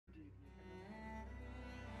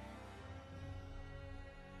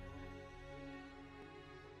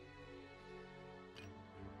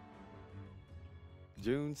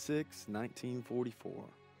June 6, 1944.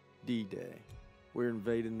 D-Day. We're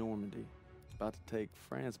invading Normandy, about to take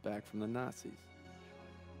France back from the Nazis.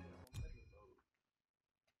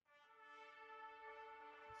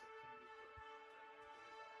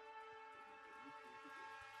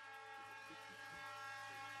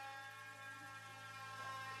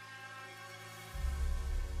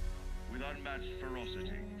 With unmatched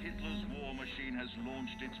ferocity, Hitler's war machine has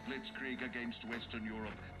launched its blitzkrieg against Western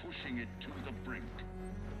Europe, pushing it to the brink.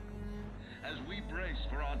 As we brace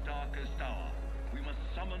for our darkest hour, we must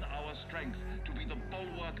summon our strength to be the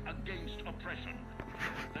bulwark against oppression.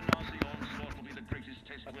 The Nazi onslaught will be the greatest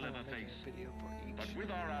test we'll ever face. But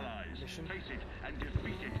with our allies, face it and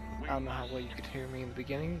defeat it. I don't know how well you could hear me in the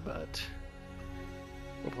beginning, but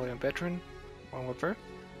we're playing Veteran, Modern Warfare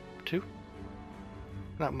 2.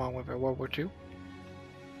 Not Modern Warfare, World War II.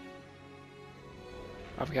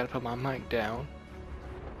 I forgot to put my mic down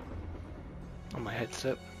on my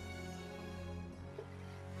headset.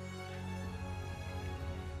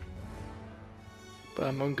 But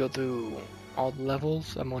I'm gonna go through all the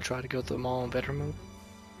levels. I'm gonna try to go through them all in Veteran mode.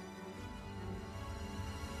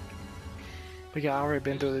 But yeah, I already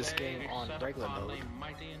been through this game on regular mode.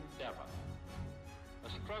 A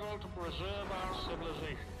struggle to preserve our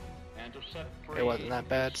civilization and to set free It wasn't that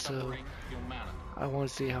bad, so I want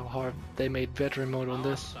to see how hard they made Veteran mode on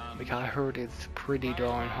this, because I heard it's pretty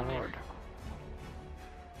darn hard.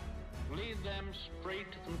 Lead them straight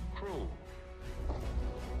and true.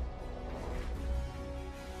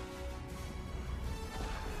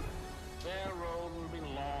 Their road will be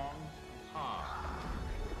long and hard.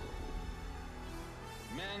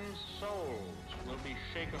 Men's souls will be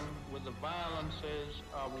shaken with the violences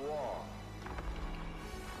of war.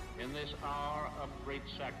 In this hour of great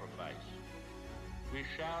sacrifice, we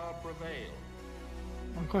shall prevail.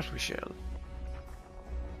 Of course we shall.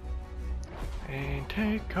 And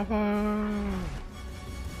take cover!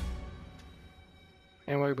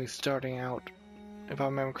 And we're gonna be starting out, if I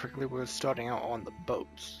remember correctly, we're starting out on the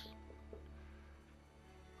boats.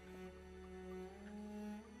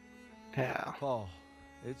 Yeah. Paul,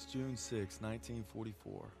 it's June 6,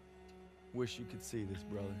 1944. Wish you could see this,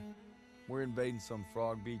 brother. We're invading some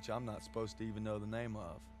frog beach I'm not supposed to even know the name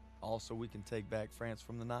of. Also, we can take back France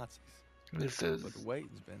from the Nazis. This is But the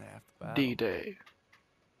waiting's been half the battle. D-Day.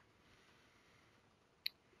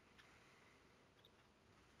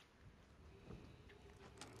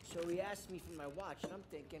 So he asked me for my watch, and I'm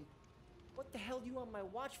thinking, what the hell do you want my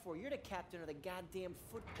watch for? You're the captain of the goddamn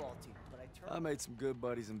football team. But I made some good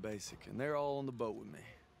buddies in basic, and they're all on the boat with me.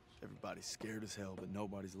 Everybody's scared as hell, but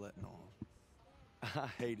nobody's letting on. I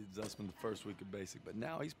hated Zussman the first week of basic, but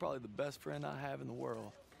now he's probably the best friend I have in the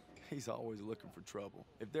world. He's always looking for trouble.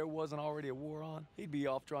 If there wasn't already a war on, he'd be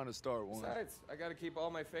off trying to start one. Besides, I gotta keep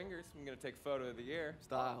all my fingers. I'm gonna take photo of the year.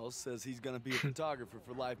 Styles says he's gonna be a photographer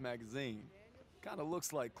for Life magazine. Kinda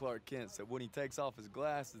looks like Clark Kent said when he takes off his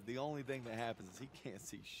glasses, the only thing that happens is he can't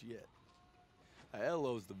see shit.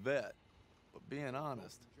 Elo's the vet, but being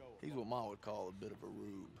honest, he's what Ma would call a bit of a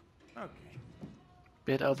rube. Okay.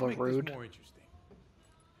 Bit of a Let's make rude. this more interesting.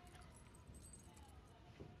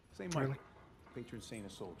 St. Michael, patron saint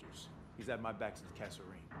of soldiers. He's at my back since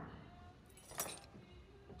Kasserine.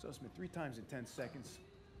 Zussman 3 times in 10 seconds,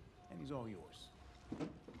 and he's all yours.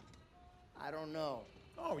 I don't know.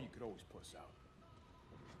 Oh, you could always puss out.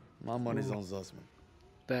 My money's on Zussman.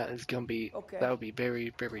 That is gonna be, Okay. that would be very,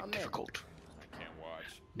 very I'm in. difficult. I can't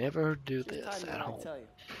watch. Never do Just this time at when I home. tell you.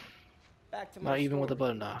 Back to my Not even with a story.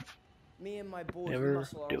 butter knife. Me and my boys Never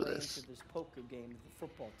muscle our do way this. into this poker game that the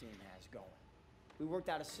football team has going. We worked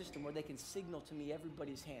out a system where they can signal to me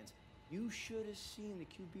everybody's hands. You should have seen the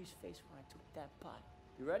QB's face when I took that pot.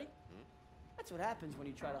 You ready? That's what happens when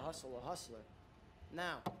you try to hustle a hustler.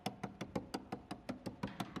 Now,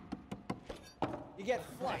 you get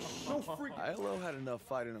flushed. No freak. Elo had enough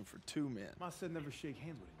fight in him for 2 men. Ma said never shake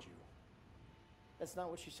hands with a Jew. That's not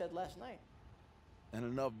what she said last night. And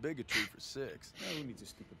enough bigotry for 6. Yeah, who needs a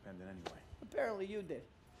stupid pendant anyway? Apparently you did.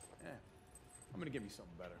 Yeah. I'm gonna give you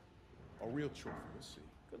something better. A real trophy, we'll see.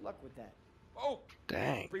 Good luck with that. Oh!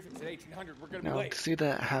 Dang. Briefing's at 1800. We're gonna be Now, late. to see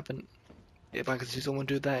that happen, if I could see someone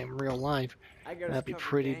do that in real life, I got us that'd be covered,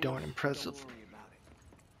 pretty Daniel. darn impressive. Don't worry about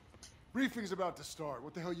it. Briefing's about to start.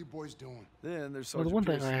 What the hell you boys doing? Then there's Well, the Sergeant one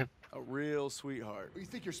thing Pearson, I have, a real sweetheart. Oh, you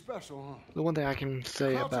think you're special, huh? the one thing I can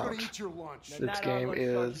say Crowd's about gonna eat your lunch. this Not our game lunch,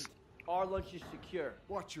 is Sergeant. Our lunch is secure.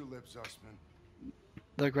 Watch your lips, Zussman.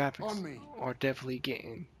 the graphics On me. are definitely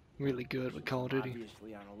getting really good with Call of Duty.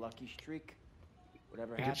 Obviously on a lucky streak.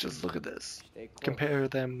 Whatever Because happens, just look at this. stay close. Compare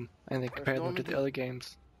them, and then First compare them to the Normandy. other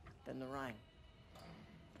games. Then the Rhine.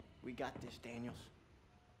 We got this, Daniels.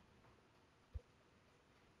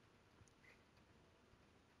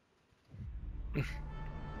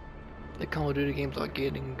 The Call of Duty games are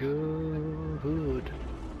getting good.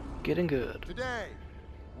 Getting good. Today,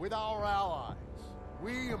 with our allies,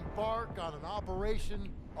 we embark on an operation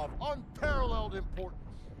of unparalleled importance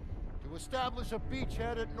to establish a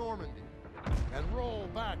beachhead at Normandy and roll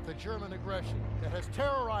back the German aggression that has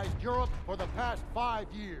terrorized Europe for the past 5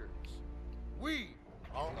 years. We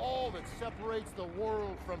are all that separates the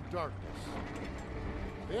world from darkness.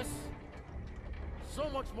 This, so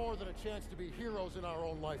much more than a chance to be heroes in our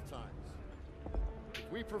own lifetimes. If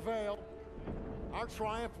we prevail, our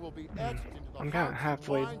triumph will be etched into the I'm kinda hearts and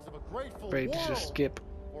halfway minds of a grateful ready to world just skip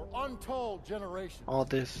for untold generations. all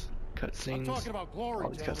this I'm cutscenes, talking about glory,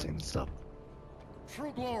 all these gentlemen. cutscenes and stuff.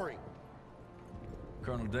 True glory.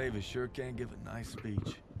 Colonel Davis sure can give a nice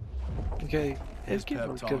speech. Okay, His it's gives a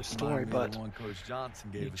pep good talks story, remind me of but the one Coach Johnson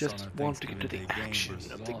you gave us just on our want to get to the Thanksgiving Day game action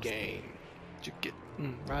versus of the Austin. game. You get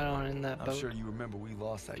right on in that I'm boat. sure you remember we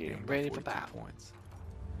lost that Get game ready by for 42 battle. points.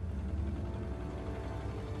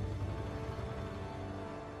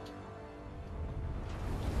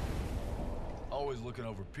 Always looking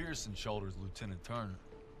over Pearson's shoulders, Lieutenant Turner.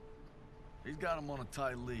 He's got him on a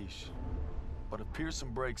tight leash. But if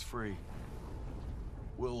Pearson breaks free,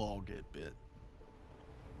 we'll all get bit.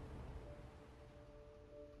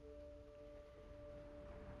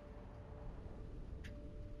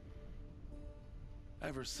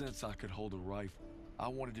 Ever since I could hold a rifle, I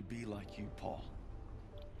wanted to be like you, Paul.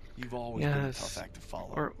 You've always been a Yes, tough act to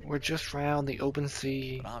follow. we're just right on the open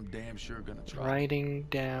sea, But I'm damn sure gonna try. writing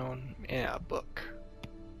down in a book.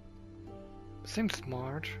 Seems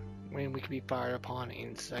smart. When we could be fired upon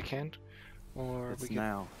in second, or we could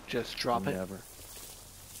now. just drop it. Never.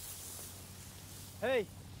 Hey,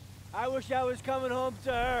 I wish I was coming home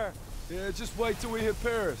to her. Yeah, just wait till we hit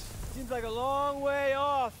Paris. Seems like a long way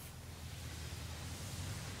off.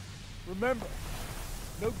 Remember,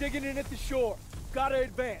 no digging in at the shore. Gotta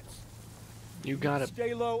advance. You got it.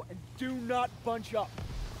 Stay low and do not bunch up.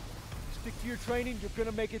 Stick to your training, you're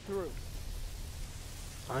gonna make it through.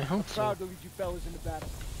 I hope so. Proud to lead you fellas into battle.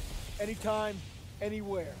 Anytime,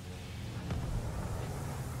 anywhere.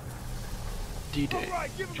 D-Day, All right,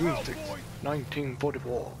 give 'em June hell, 6th, boys.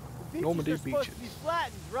 1944. Beaches Normandy are supposed beaches. to be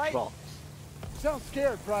flattened, right? France. Sound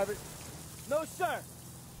scared, Private. No, sir.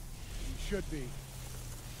 You should be.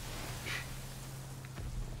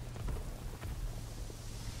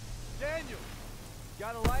 Daniel,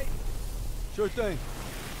 got a light? Sure thing.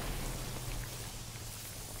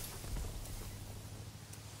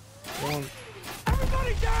 One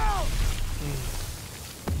Everybody down!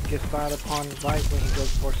 gets fired upon right when he goes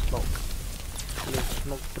for smoke. Little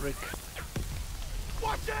smoke break.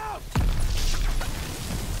 Watch out!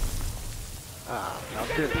 Ah, now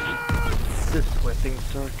this is where things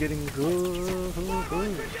start getting good.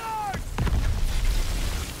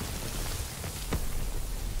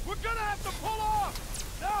 We're gonna have to pull off!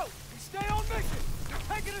 No! We stay on mission!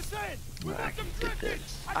 They're taking us in! We I got them can do drifting!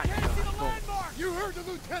 this. I I can't see got the both. landmark! You heard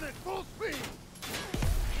the lieutenant. Full speed.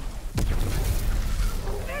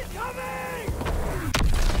 Incoming!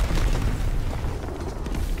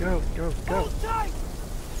 Go, go, go. Hold tight!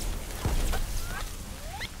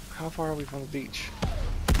 How far are we from the beach?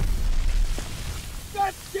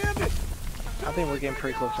 God damn it! I think we're getting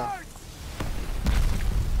pretty close now.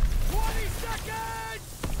 20 seconds!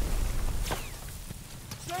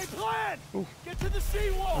 Same plan! Ooh. Get to the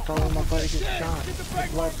seawall! I thought my buddy gets shot. Get the The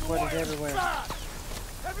brake blood lines sweated away. everywhere. Fast!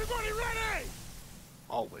 Everybody ready!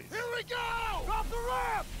 Always. Here we go! Drop the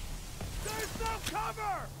ramp! There's no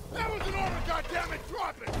cover! That was an order, goddammit!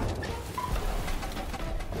 Drop it!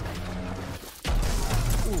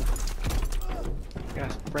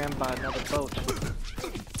 Got rammed by another boat.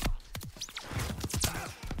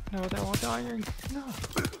 No, they're all dying. No.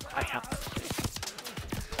 I have to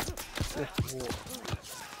save this war.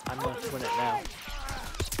 I must win it now.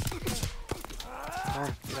 Come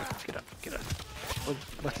on, get up, get up, get up.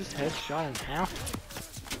 Was his head shot in half?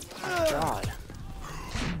 My god.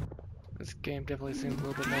 This game definitely seems a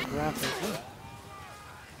little bit more graphic.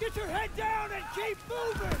 Get your head down and keep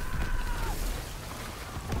moving!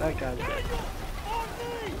 That guy's dead. Daniel! On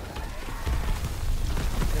me!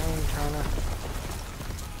 Going, Turner.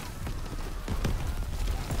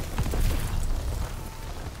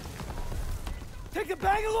 Take the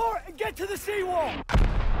Bangalore and get to the seawall!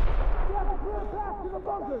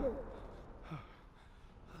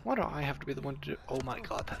 Why do I have to be the one to do? Oh my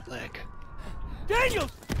god, that leg. Daniel!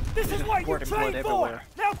 This is There's what you're blood and blood trained for! everywhere.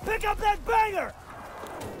 Now pick up that banger!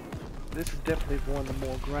 This is definitely one of the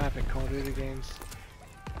more graphic Call of Duty games.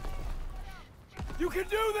 You can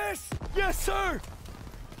do this! Yes, sir!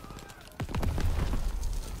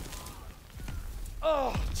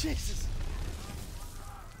 Oh, Jesus!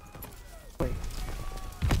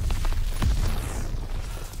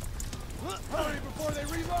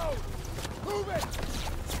 they reload! Move it!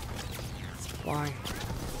 Flying.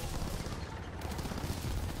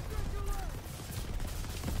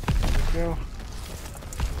 There we go.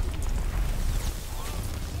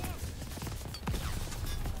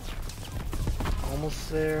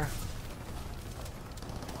 Almost there.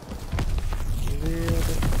 A little bit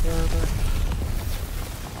further.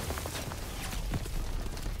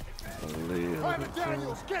 A little Private bit further.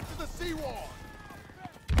 Daniels, get to the seawall!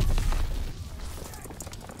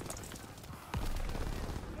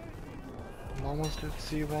 I'm almost at the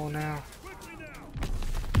seawall now.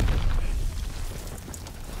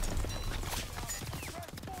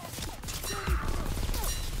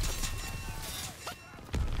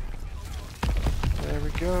 There we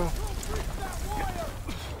go.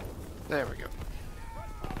 There we go.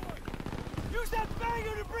 Use that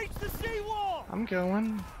banger to breach the seawall! I'm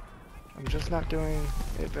going. I'm just not doing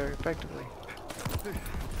it very effectively.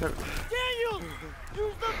 There we go. Daniels!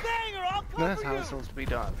 Use the banger! I'll cover That's how you! it's supposed to be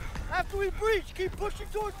done. After we breach, keep pushing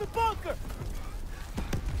towards the bunker!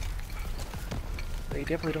 They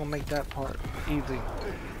definitely don't make that part easy.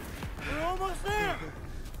 We're almost there!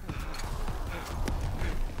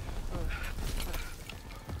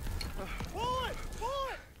 Pull it! Pull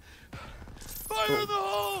it! Fire in the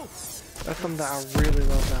hole! That's something that I really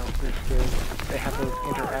love about this game. They have those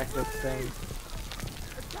interactive things.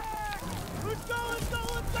 Let's go! Let's go!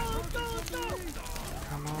 Let's go! Let's go! Let's go!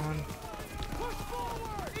 Come on. Push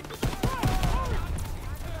forward! Into the front!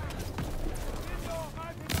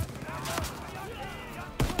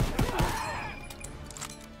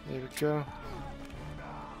 There we go.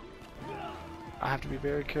 I have to be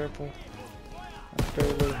very careful. That's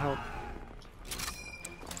very little help.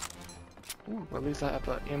 Ooh, at least I have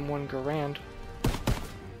a M1 Garand.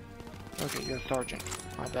 Okay, you're a sergeant.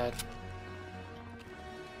 My bad.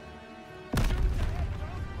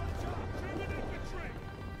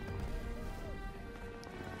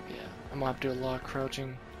 Yeah, I'm gonna have to do a lot of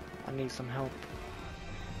crouching. I need some help.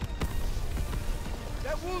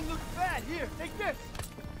 That wound looks bad. Here, take this.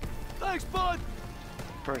 Thanks, bud.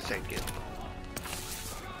 First aid kit.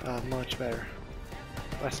 Much better.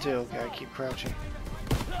 But still, gotta keep crouching.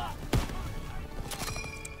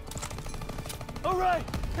 All right,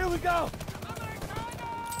 here we go.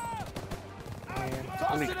 And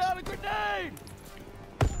Toss leak. it out a grenade.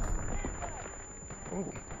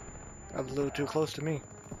 Ooh, that was a little too close to me.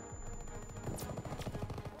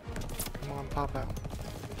 Come on, pop out.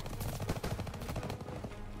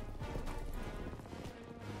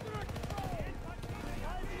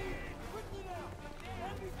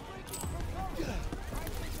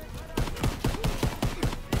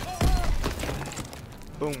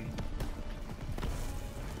 Boom.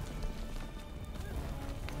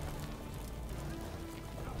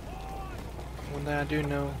 One thing I do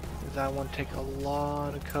know is I want to take a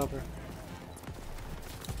lot of cover.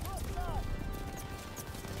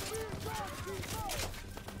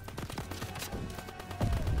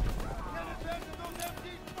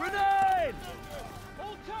 Grenade!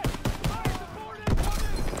 Hold tight. Fire support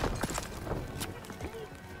incoming.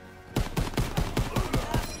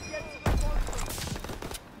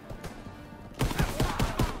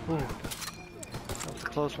 Ooh, that was a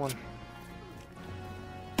close one.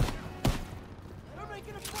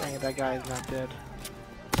 Dang it, that guy is not dead.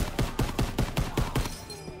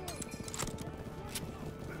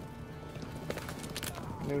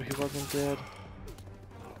 Knew he wasn't dead.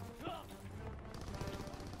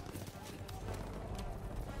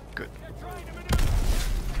 Good. Trying to maneuver.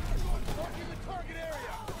 Marking the target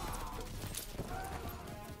area.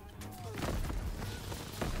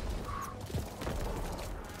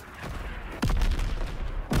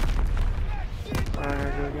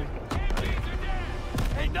 Alright, go again.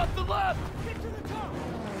 Ain't nothing left. Get to the top.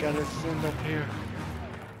 Gotta send up here.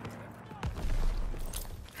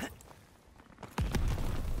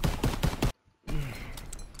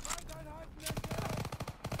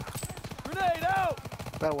 Grenade out.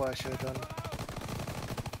 That's what I should have done.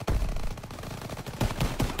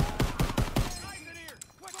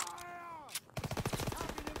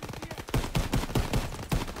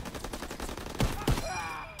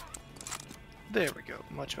 There we go,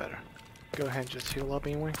 much better. Go ahead and just heal up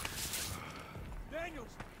anyway. Daniels,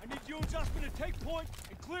 I need you and Zussman to take point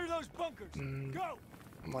and clear those bunkers. Go.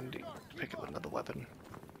 I'm gonna need to pick up another weapon.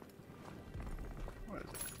 Where is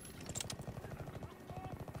it?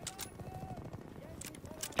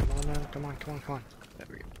 Come on now, come on, come on, come on. There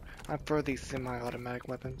we go. I prefer these semi-automatic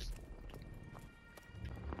weapons.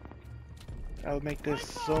 That would make this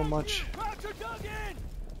so much. Croucher dug in.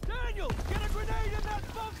 Daniels, get a grenade in that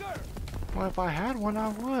bunker. Well, if I had one, I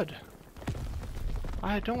would.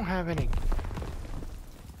 I don't have any.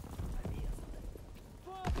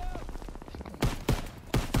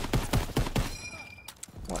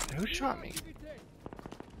 who shot me?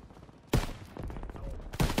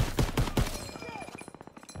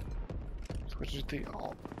 Switch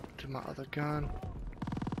to my other gun.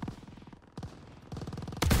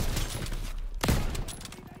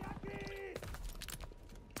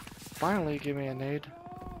 Finally, give me a nade.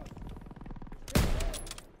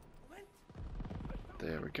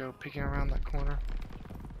 There we go, peeking around that corner.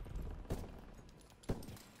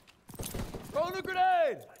 Throwing a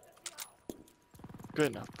grenade!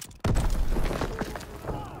 Good enough.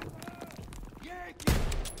 Yankee!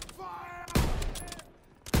 Fire!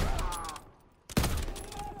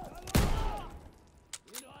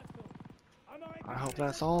 I hope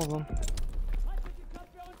that's all of them.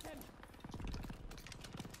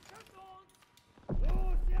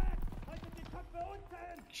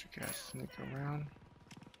 You guys sneak around.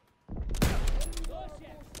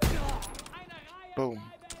 Boom.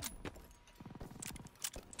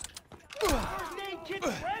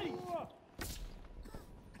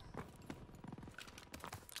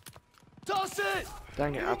 Toss it!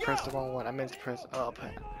 Dang it, I pressed the wrong one. I meant to press up.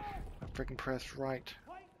 I freaking pressed right.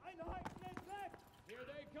 Here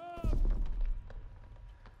they come!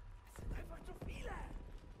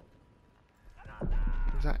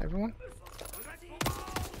 Is that everyone?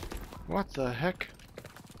 What the heck?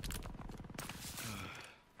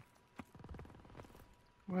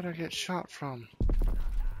 Where'd I get shot from?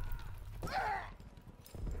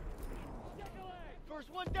 First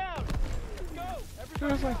one down! Go!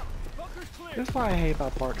 Seriously? Bunker's clear! This is what I hate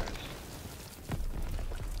about partners.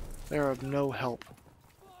 They're of no help.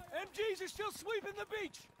 MGs are still sweeping the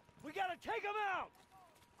beach! We gotta take them out!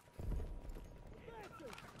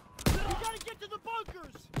 We gotta get to the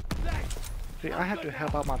bunkers! Thanks! See, I have to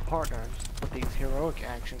help out my partners with these heroic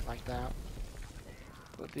actions like that.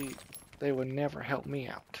 But they would never help me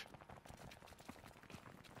out.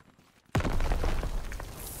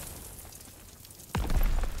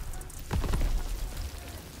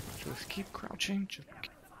 Just keep crouching.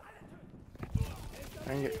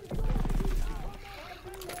 Dang it.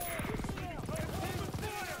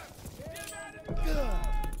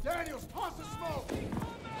 Daniels, toss the smoke!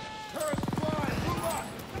 Turrets fly! Move up!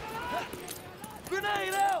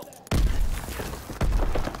 Grenade out!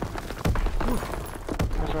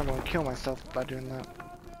 I'm probably gonna kill myself by doing that.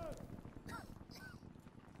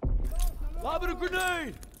 Lob it a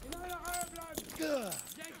grenade!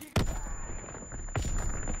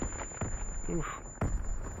 Oof.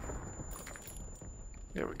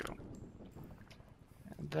 There we go.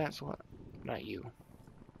 And that's what, not you.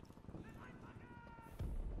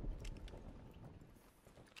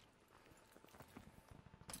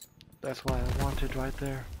 That's why I wanted right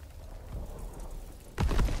there.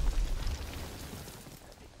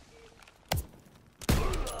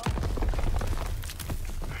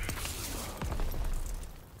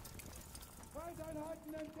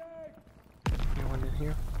 Anyone in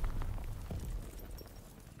here?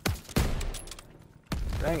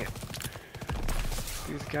 Dang it.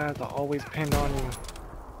 These guys are always pinned on you.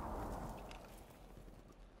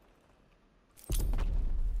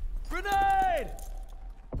 Grenade!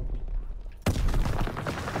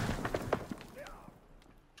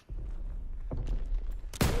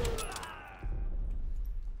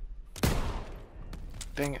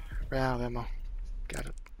 Dang it. Ran out of ammo.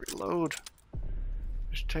 Gotta reload.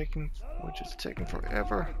 Which is taking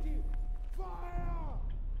forever.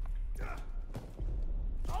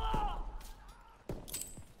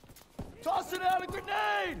 Toss it out a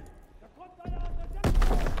grenade!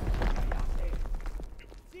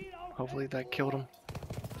 Hopefully that killed him.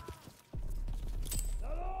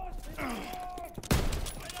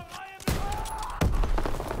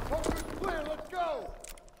 Bunker's clear, let's go!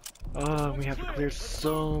 Oh, we have to clear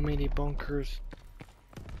so many bunkers.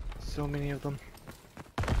 So many of them.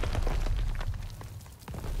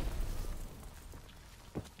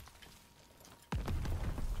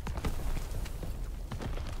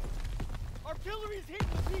 Artillery's hitting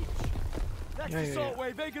the beach! That's the salt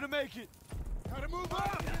wave, ain't gonna make it! Gotta move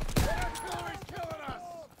up! That artillery's killing us!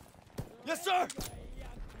 Yes, sir!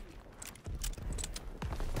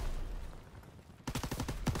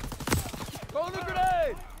 Throw the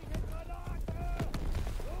grenade!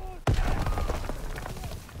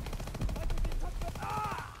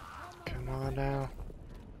 Come on now.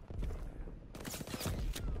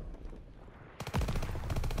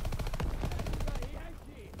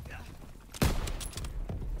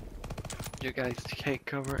 You guys take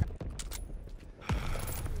cover.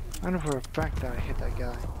 I know for a fact that I hit that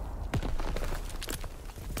guy.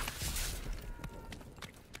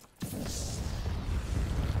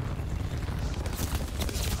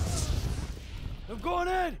 I'm going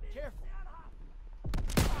in!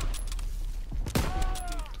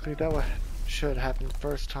 See, that what should happen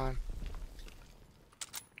first time.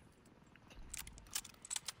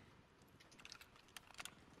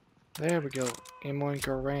 There we go. Emoing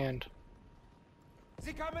Garand.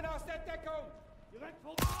 Sie kommen aus der Deckung! Direkt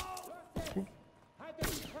voraus! Haltet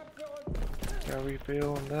die Köpfe unten! Gotta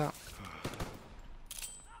refill on that.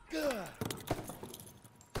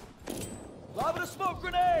 Lob a smoke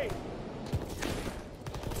grenade!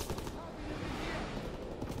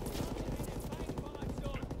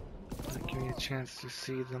 Give me a chance to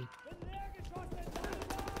see them.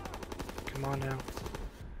 Come on now.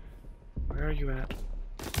 Where are you at?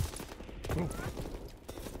 Ooh.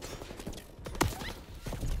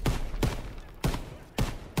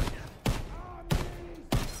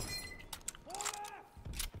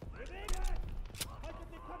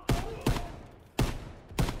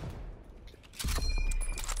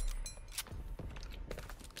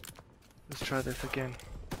 Let's try this again.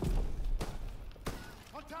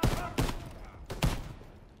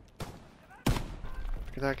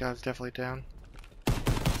 Okay, that guy's definitely down.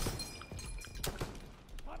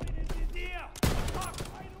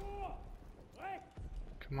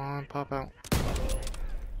 Come on, pop out.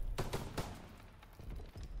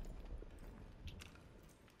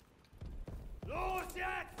 Los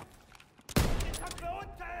jetzt! Die Köpfe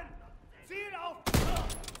unten! Ziel auf!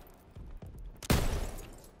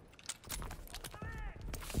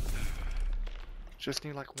 Just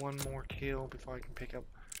need like one more kill before I can pick up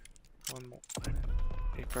one more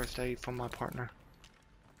a first aid from my partner.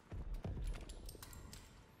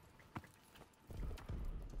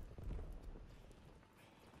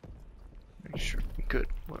 Make sure, good.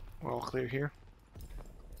 We're all clear here.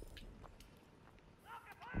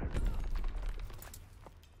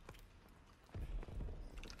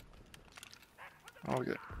 All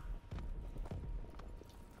good.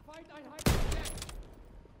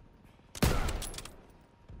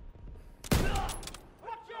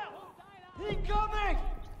 Incoming!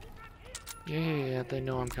 Yeah, they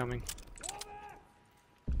know I'm coming.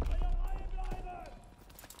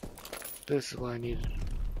 This is what I needed.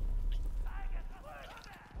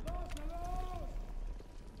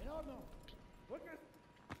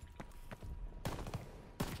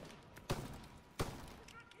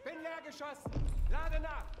 Bin leer geschossen! Lade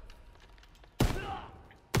nach!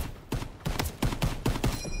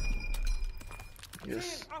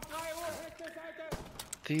 Yes. Auf 3 Uhr, rechte Seite!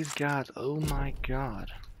 These guys, oh my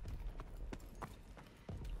god.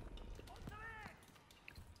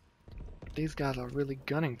 These guys are really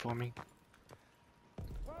gunning for me.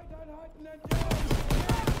 Feindeinheiten entdeckt!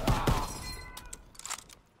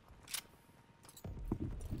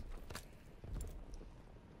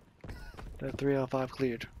 That 3 out of 5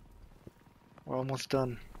 cleared. We're almost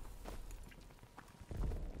done.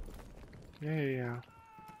 Yeah.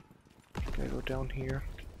 Gotta go down here.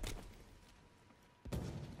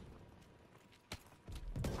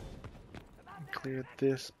 Clear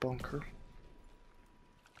this bunker.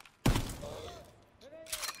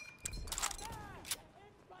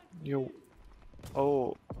 Yo.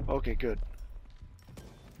 Oh, okay, good.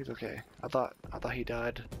 He's okay. I thought he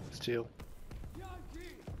died still.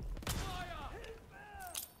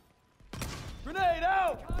 Grenade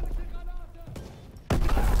out!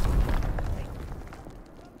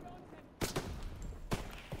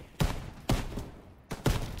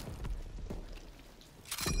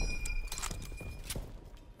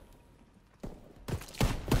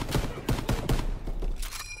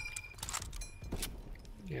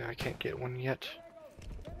 Yeah, I can't get one yet.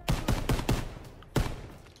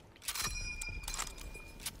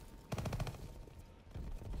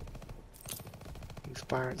 He's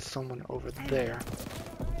firing at someone over there.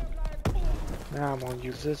 Now I'm gonna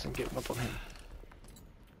use this and get up on him.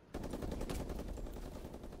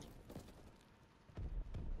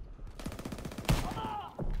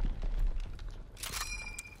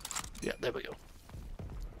 Yeah, there we go.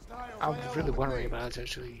 I was really wondering about it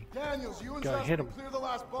actually. Daniels, you and Gotta hit Zussman 'em. clear the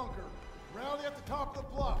last bunker. Rally at the top of the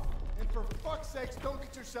bluff. And for fuck's sakes, don't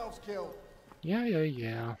get yourselves killed. Yeah.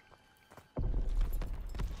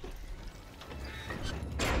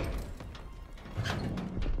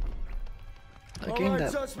 Again,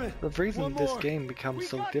 Alright, Zussman, the reason one this more. game becomes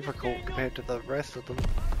so difficult compared to the rest of them,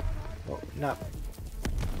 well, not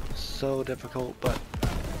so difficult, but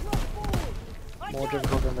more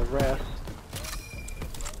difficult than the rest,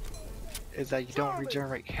 is that you don't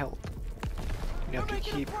regenerate health. You have to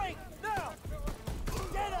keep.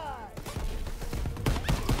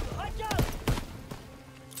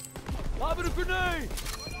 Lob a grenade!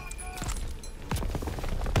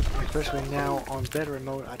 Especially now on veteran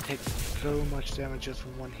mode, I take so much damage just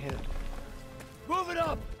from one hit. Move it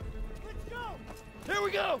up! Let's go! Here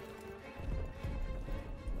we go!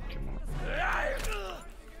 Come on.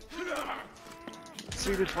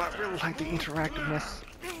 See, that's why I really like the interactiveness.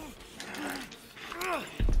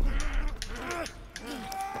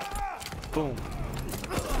 Boom.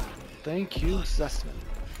 Thank you, Sussman.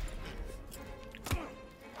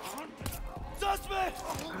 Sussman!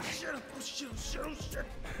 Oh shit, oh shit, oh shit, oh shit.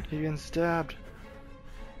 You're getting stabbed.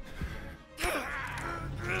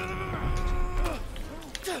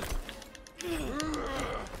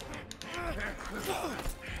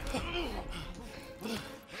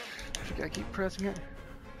 You gotta keep pressing it.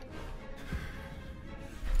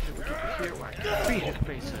 Here we go here, where I can beat his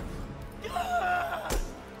face in.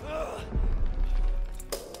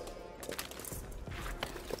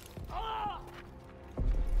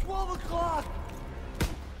 12 o'clock!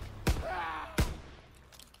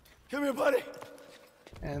 Come here, buddy.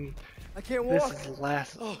 And I can't this walk. is the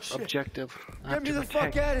last objective. I Get have me to the fuck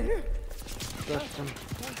protect out of here. Dustin.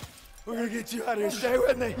 We're gonna get you out of here. Stay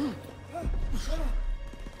with me.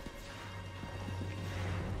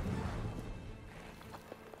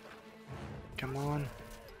 Come on.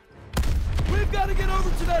 We've got to get over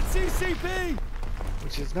to that CCP.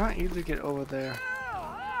 Which is not easy to get over there.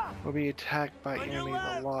 We'll be attacked by enemies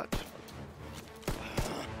a lot.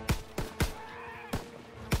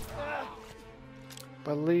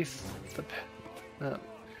 But at least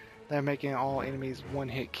they're making all enemies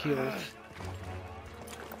one-hit kills.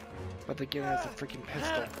 But they're giving us a freaking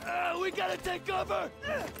pistol. We gotta take cover.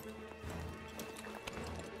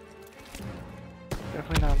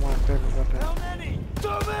 Definitely not my favorite weapon. How many?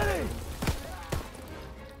 So many.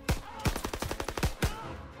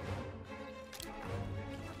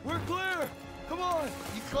 We're clear. Come on.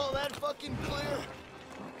 You call that fucking clear?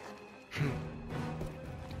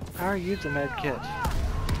 I used a med kit. I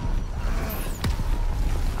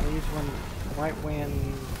used one right when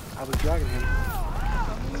I was dragging him.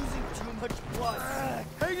 I'm losing too much blood.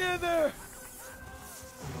 Hang in there.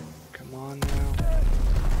 Come on now.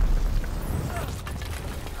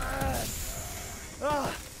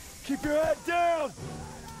 Keep your head down.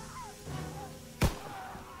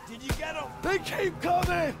 Did you get him? They keep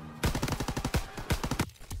coming.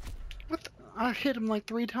 What? I hit him like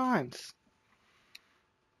 3 times.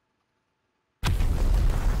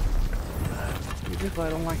 Just I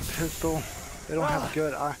don't like the pistol. They don't have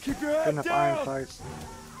good enough iron sights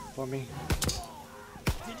for me.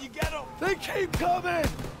 Did you get him? They keep coming.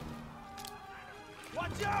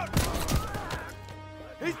 Watch out!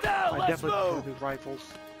 He's down. I Let's definitely move. prefer the rifles.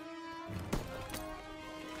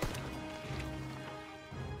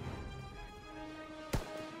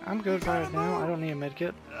 I'm good right now. I don't need a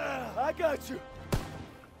medkit. I got you.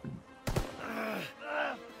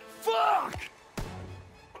 Fuck!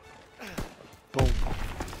 Boom.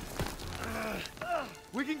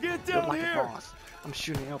 We can get Good down like a here. boss. I'm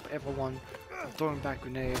shooting up everyone, throwing back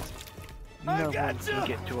grenades. I No one gotcha. can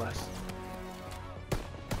get to us.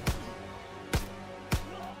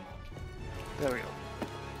 There we go.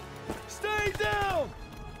 Stay down.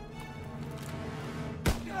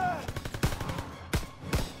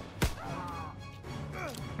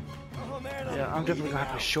 Oh man, Yeah, I'm definitely gonna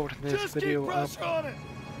have to shorten this just video keep up. pressure on it.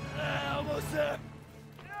 Almost there.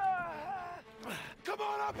 Come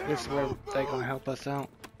on up here. This is where move, they're move. gonna help us out.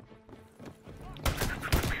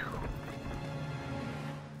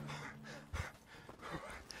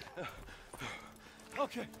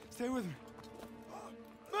 Okay, stay with me.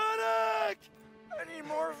 Medic! I need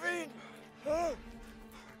morphine.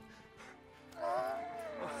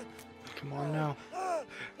 Come on now.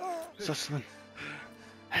 Sussman,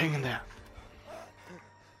 hang in there.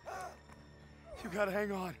 You gotta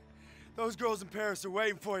hang on. Those girls in Paris are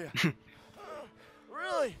waiting for you.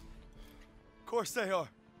 Really? Of course they are.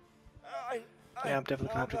 Yeah, I'm definitely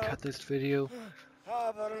gonna have to cut this video How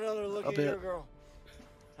about another look a at bit. your girl?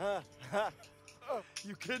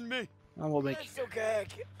 You kidding me? I will make It's okay.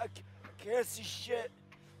 I can't see shit.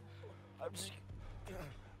 I'm just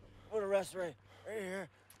gonna rest right here.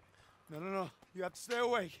 No. You have to stay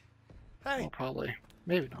awake. Hey, well, probably.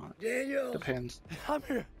 Maybe not. Daniel, Depends. I'm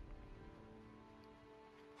here.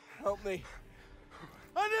 help me.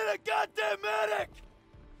 I need a goddamn medic!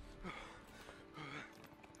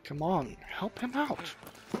 Come on, help him out.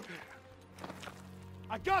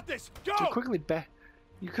 I got this. So Go! quickly back.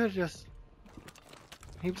 You could have just.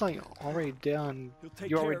 He was like already done. He'll take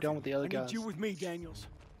You're care already of done you. with the other I guys. need you with me, Daniels.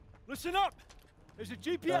 Listen up. There's a That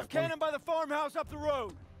GPS one. cannon by the farmhouse up the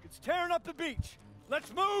road. It's tearing up the beach.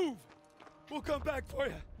 Let's move. We'll come back for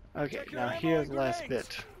you. Okay, Check your now ammo here's and the last grenades.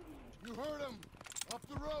 bit. You heard him. Up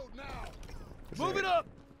the road now. Move it up.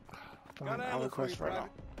 Fine, Got I'll ammo for request you, right now.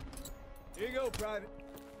 Private. Here you go, Private.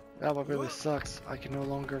 That what really sucks. I can no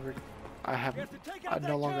longer. I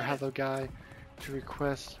no longer have the guy to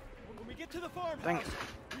request. When we get to the farmhouse, Dang it.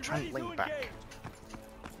 I'm trying to link back.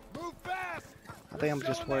 Move fast. I think I'm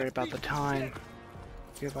just worried about the time.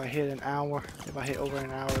 If I hit an hour, if I hit over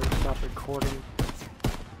an hour, it'll stop recording.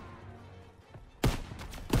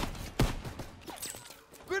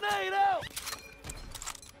 Grenade out!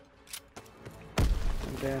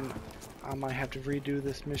 And then I might have to redo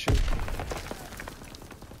this mission.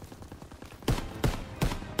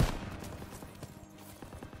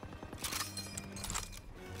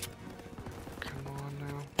 Come on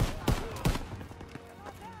now.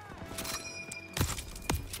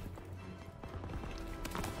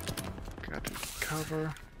 Got to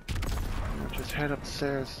cover. I'll just head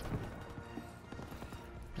upstairs.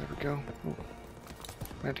 There we go. Ooh.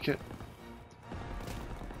 Medkit.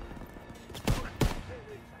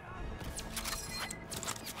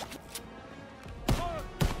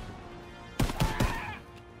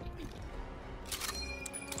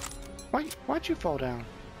 Why'd you fall down?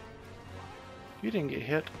 You didn't get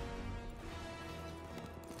hit.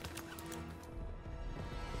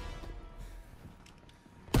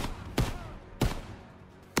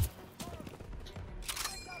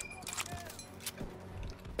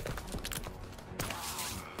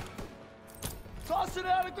 Tossing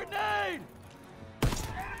out a grenade!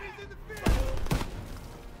 Enemies in the field.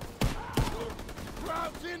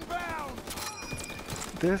 Crowds inbound.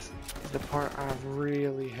 This is the part I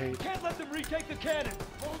really hate. Can't let them retake the cannon.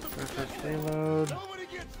 Hold the First position. reload. Nobody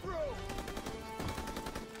gets through.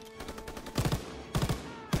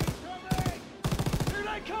 Incoming. Here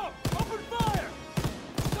they come. Open fire.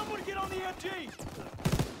 Someone get on the MG.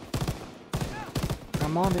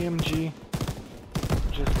 I'm on the MG.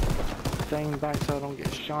 Just staying back so I don't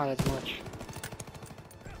get shot as much.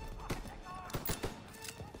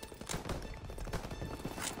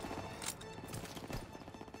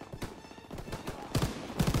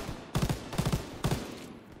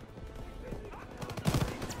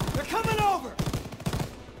 They're coming over.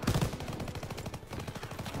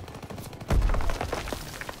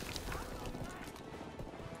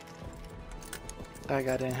 That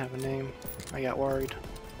guy didn't have a name. I got worried.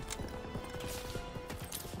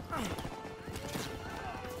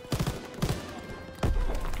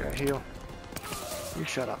 Gotta heal. You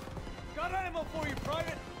shut up. Got ammo for you,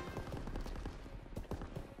 Private.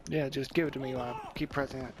 Yeah, just give it to me while I keep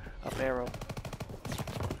pressing it. Up arrow.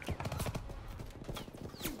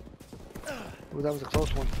 Ooh, that was a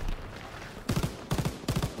close one.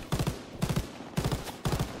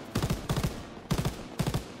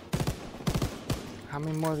 How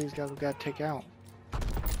many more of these guys we gotta take out?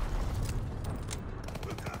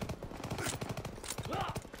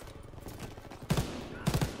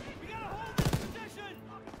 We gotta hold this position.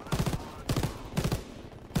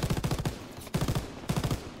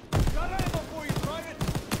 Got ammo for you, Private.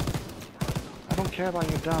 I don't care about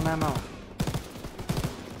your dumb ammo.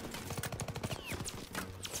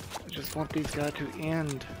 I just want these guys to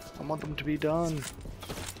end. I want them to be done.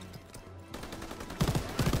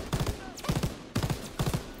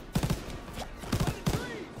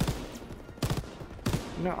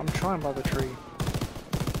 No, I'm trying by the tree.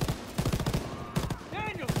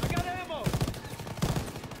 Daniels, I got ammo.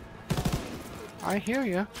 I hear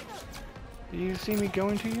ya. Do you see me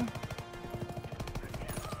going to you?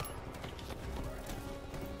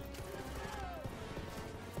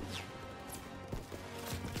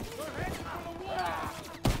 We're heading for the wall.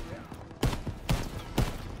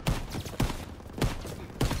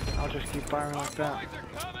 I'll just keep firing like that. Boys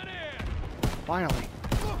are coming in. Finally.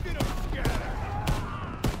 Look at them scatter.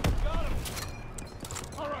 Got him.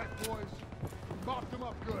 All right, boys. Mopped them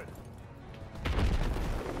up good. Take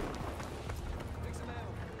some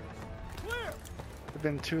ammo. Clear. It's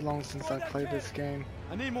been too long since I played this game.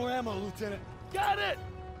 I need more ammo, Lieutenant. Got it.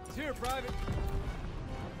 It's here, Private.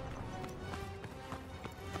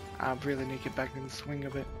 I really need to get back in the swing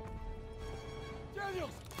of it.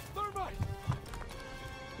 Daniels, thermite.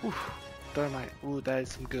 Oof. Thermite. Ooh, that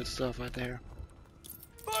is some good stuff right there.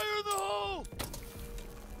 Fire in the hole.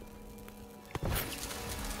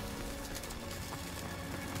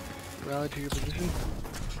 Rally to your position.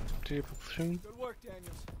 To your platoon. Good work,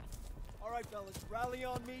 Daniels. All right, fellas, rally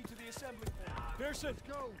on me to the assembly point. Pearson,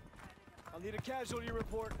 go. I'll need a casualty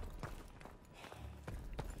report.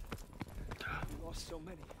 We lost so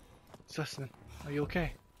many. Sustin, are you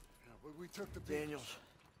okay? We took the Daniels,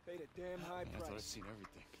 Paid a damn high I thought I'd price. seen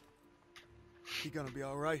everything. he gonna be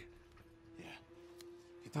all right? Yeah.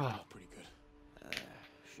 He turned out pretty good.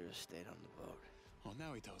 Should have stayed on the boat. Well,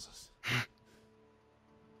 now he tells us.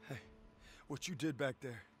 Hey, what you did back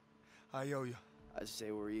there, I owe you. I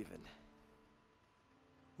say we're even.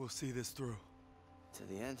 We'll see this through. To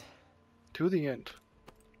the end? To the end.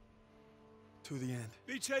 To the end.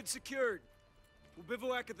 Beachhead secured. We'll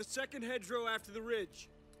bivouac at the second hedgerow after the ridge.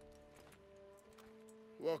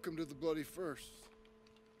 Welcome to the bloody first.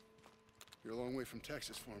 You're a long way from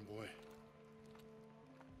Texas, farm boy.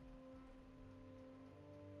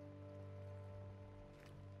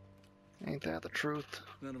 Ain't that the truth?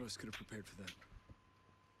 None of us could have prepared for that.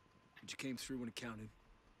 But you came through when it counted.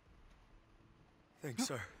 Thanks,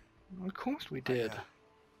 sir. Of course we did.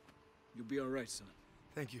 You'll be all right, son.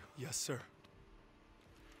 Thank you. Yes, sir.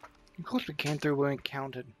 Of course we came through when it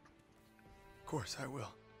counted. Of course I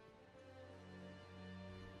will.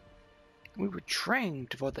 We were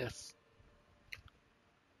trained for this.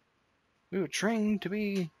 We were trained to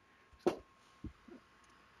be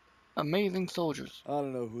amazing soldiers. I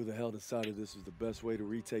don't know who the hell decided this was the best way to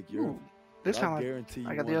retake Europe. Ooh, this I time guarantee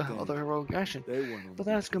I you got one the thing. other heroic action. They weren't on But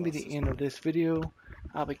the that's going to be bus the end of this video.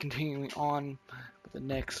 I'll be continuing on with the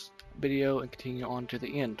next video and continue on to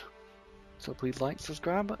the end. So please like,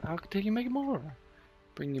 subscribe, I'll continue making more.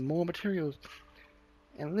 Bring you more materials.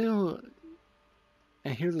 And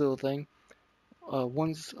here's a little thing.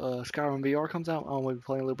 Once Skyrim VR comes out, I'll be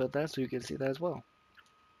playing a little bit of that so you can see that as well.